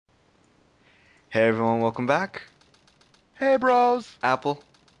Hey everyone, welcome back. Hey, bros. Apple,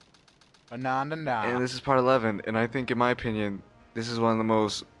 Anonona. and this is part 11, and I think in my opinion, this is one of the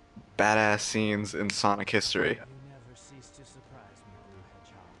most badass scenes in Sonic history. Wait. You never cease to surprise me, Blue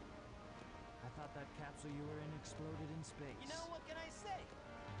Hedgehog. I thought that capsule you were in exploded in space. You know, what can I say?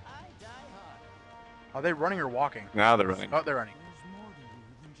 I die hard. Are they running or walking? Now they're running. Oh, they're running. There's more to you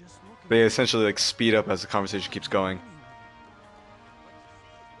than just looking. They essentially like speed up as the conversation keeps going. What you see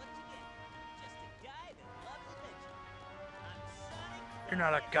is what you get. Just a guy that loves adventure. I'm Sonic. You're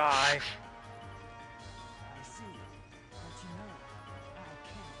not a guy. I see. But you know, I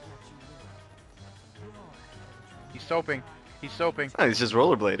can't let you live. You're a He's soaping. He's soaping. Oh, he's just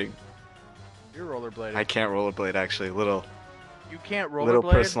rollerblading. You're rollerblading. I can't rollerblade actually. Little You can't little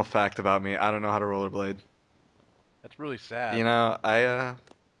rollerblade? personal fact about me. I don't know how to rollerblade. That's really sad. You know, I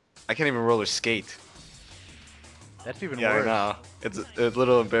can't even roller skate. That's even Yeah, I worse. know. It's a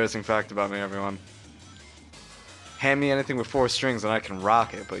little embarrassing fact about me, everyone. Hand me anything with 4 strings and I can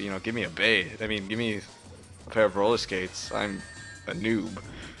rock it, but you know, give me a bass. I mean, give me a pair of roller skates. I'm a noob.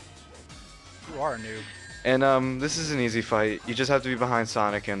 You are a noob. And this is an easy fight. You just have to be behind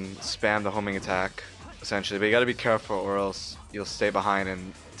Sonic and spam the homing attack, essentially. But you gotta be careful or else you'll stay behind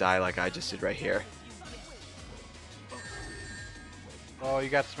and die like I just did right here. Oh, you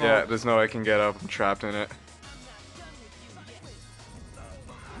got smoke. Yeah, there's no way I can get up. I'm trapped in it.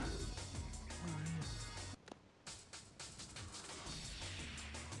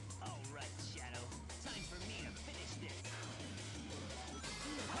 Alright, Shadow. Time for me to finish this.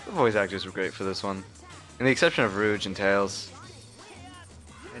 The voice actors were great for this one. In the exception of Rouge and Tails.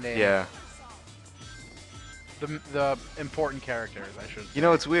 And then Yeah. The important characters, I should say, You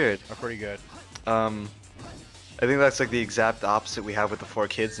know, it's weird. are pretty good. I think that's like the exact opposite we have with the 4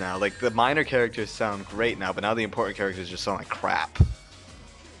 kids now. Like, the minor characters sound great now, but now the important characters just sound like crap.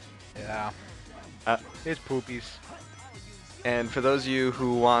 Yeah. Uh, It's poopies. And for those of you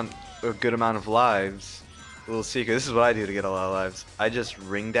who want a good amount of lives, a little secret, this is what I do to get a lot of lives. I just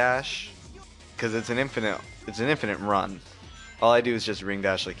ring dash, because it's an infinite run. All I do is just ring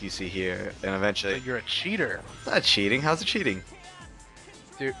dash like you see here, and eventually... But you're a cheater. It's not cheating, how's it cheating?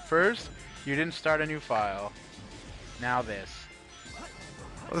 Dude, first, you didn't start a new file. Now this.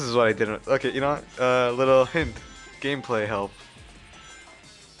 Well, this is what I did. Okay, you know what? Little hint. Gameplay help.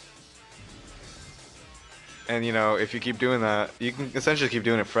 And you know, if you keep doing that, you can essentially keep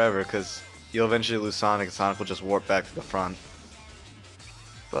doing it forever, because you'll eventually lose Sonic, and Sonic will just warp back to the front.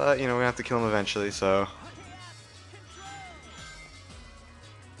 But, you know, we have to kill him eventually, so...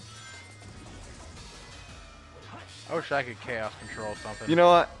 I wish I could chaos control something. You know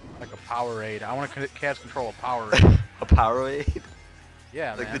what? Like a Powerade. I want to chaos control a Powerade. A Powerade?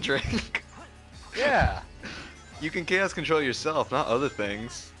 Yeah, Like man. the drink? Yeah. You can chaos control yourself, not other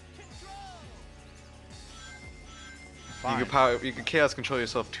things. Fine. You can chaos control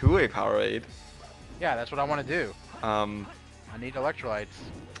yourself to a Powerade. Yeah, that's what I want to do. Um, I need electrolytes.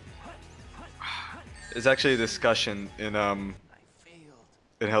 there's actually a discussion in I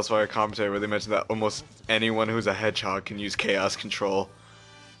failed. Hellfire commentary where they mentioned that almost anyone who's a hedgehog can use chaos control.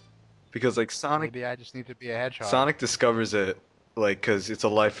 Because like Sonic Maybe I just need to be a hedgehog. Sonic discovers it like cuz it's a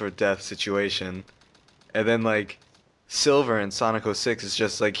life or death situation. And then like Silver in Sonic 06 is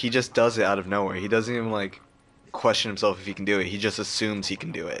just like he just does it out of nowhere. He doesn't even like question himself if he can do it. He just assumes he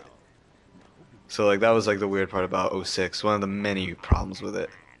can do it. So like that was like the weird part about 06, one of the many problems with it.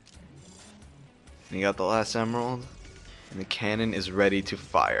 And you got the last emerald. And the cannon is ready to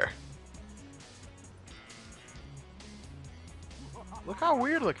fire. Look how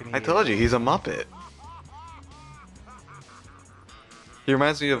weird looking he I is. told you, he's a Muppet. He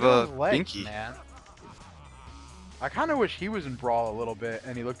reminds me of Look at his legs, Binky. man. I kind of wish he was in Brawl a little bit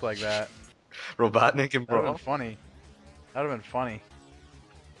and he looked like that. Robotnik and That would have Brawl. been funny. That would have been funny.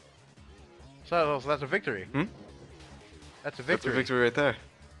 So that's a victory. Hmm? That's a That's victory. a victory right there.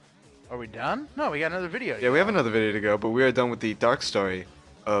 Are we done? No, we got another video. to Yeah, we go. have another video to go, but we are done with the dark story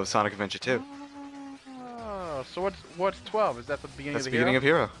of Sonic Adventure 2. Oh, so what's 12? Is that the beginning That's of the the beginning of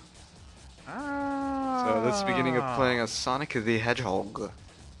Hero. Ah. So that's the beginning of playing as Sonic the Hedgehog.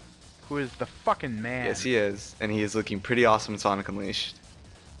 Who is the fucking man? Yes, he is, and he is looking pretty awesome in Sonic Unleashed.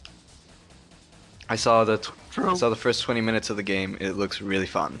 I saw the first 20 minutes of the game. It looks really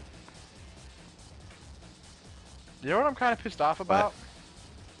fun. You know what I'm kind of pissed off about?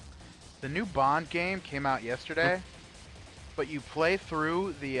 The new Bond game came out yesterday, but you play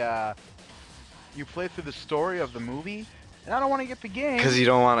through the story of the movie, and I don't want to get the game Because you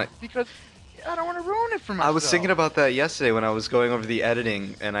don't want to. because I don't want to ruin it for myself. I was thinking about that yesterday when I was going over the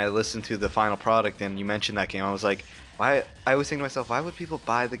editing and I listened to the final product and you mentioned that game. I was like, Why? I always think to myself, why would people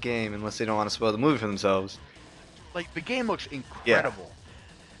buy the game unless they don't want to spoil the movie for themselves? Like, the game looks Yeah. incredible.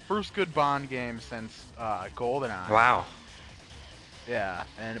 First good Bond game since GoldenEye. Wow. Yeah,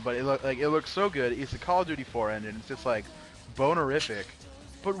 but it looks so good. It's a Call of Duty 4 engine. It's just like bonerific.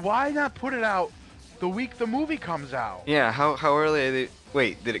 But why not put it out the week the movie comes out? Yeah. How early are they?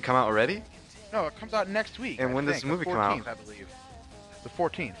 Wait, did it come out already? No, it comes out next week. And I when does think, the movie the come out? 14th, I believe. The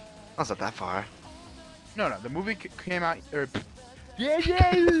 14th. Oh, it's not that far. No, the movie came out. The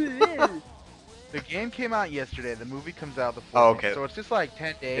game came out yesterday. The movie comes out the 14th. Oh, okay. So it's just like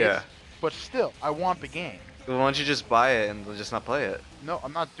 10 days. Yeah. But still, I want the game. Well, why don't you just buy it and just not play it? No,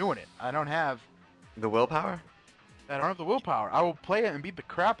 I'm not doing it. I don't have The willpower? the willpower. I will play it and beat the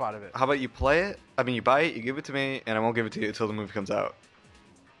crap out of it. How about you play it? I mean, you buy it, you give it to me, and I won't give it to you until the movie comes out.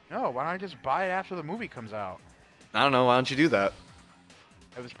 No, why don't I just buy it after the movie comes out? I don't know. Why don't you do that?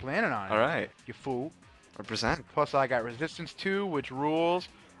 I was planning on it. All right. You fool. Represent. Plus, I got Resistance 2, which rules.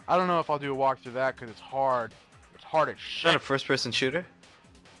 I don't know if I'll do a walkthrough of that because it's hard. It's hard as Is that a shit. first-person shooter?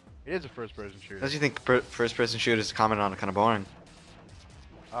 It is a first-person shooter. Don't you think first-person shooters comment on are kind of boring?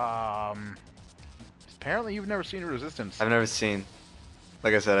 Apparently you've never seen Resistance. I've never seen.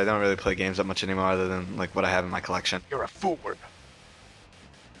 Like I said, I don't really play games that much anymore, other than like what I have in my collection. You're a fool.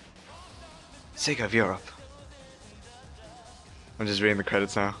 Sega of Europe. I'm just reading the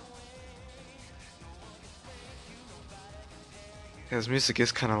credits now. Yeah, his music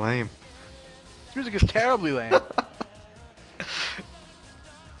is kind of lame. This music is terribly lame.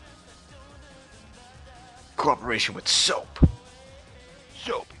 Cooperation with Soap.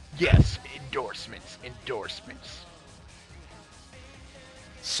 Soap. Yes. Endorsements.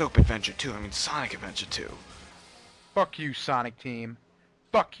 Soap Adventure 2. I mean Sonic Adventure 2. Fuck you, Sonic Team.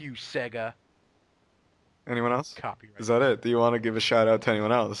 Fuck you, Sega. Anyone else? Copyright. Is that it? Do you want to give a shout out to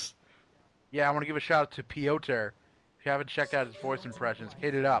anyone else? Yeah, I want to give a shout out to Piotr. If you haven't checked out his voice impressions,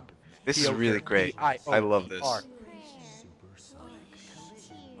 hit it up. This is Piotr, really great. I love this. P-I-O-T-R.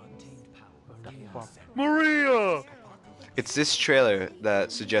 Fuck. Maria! It's this trailer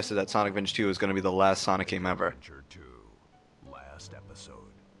that suggested that Sonic Adventure 2 was going to be the last Sonic game ever. Adventure 2, last episode.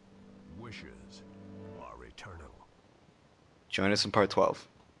 Wishes are eternal. Join us in part 12.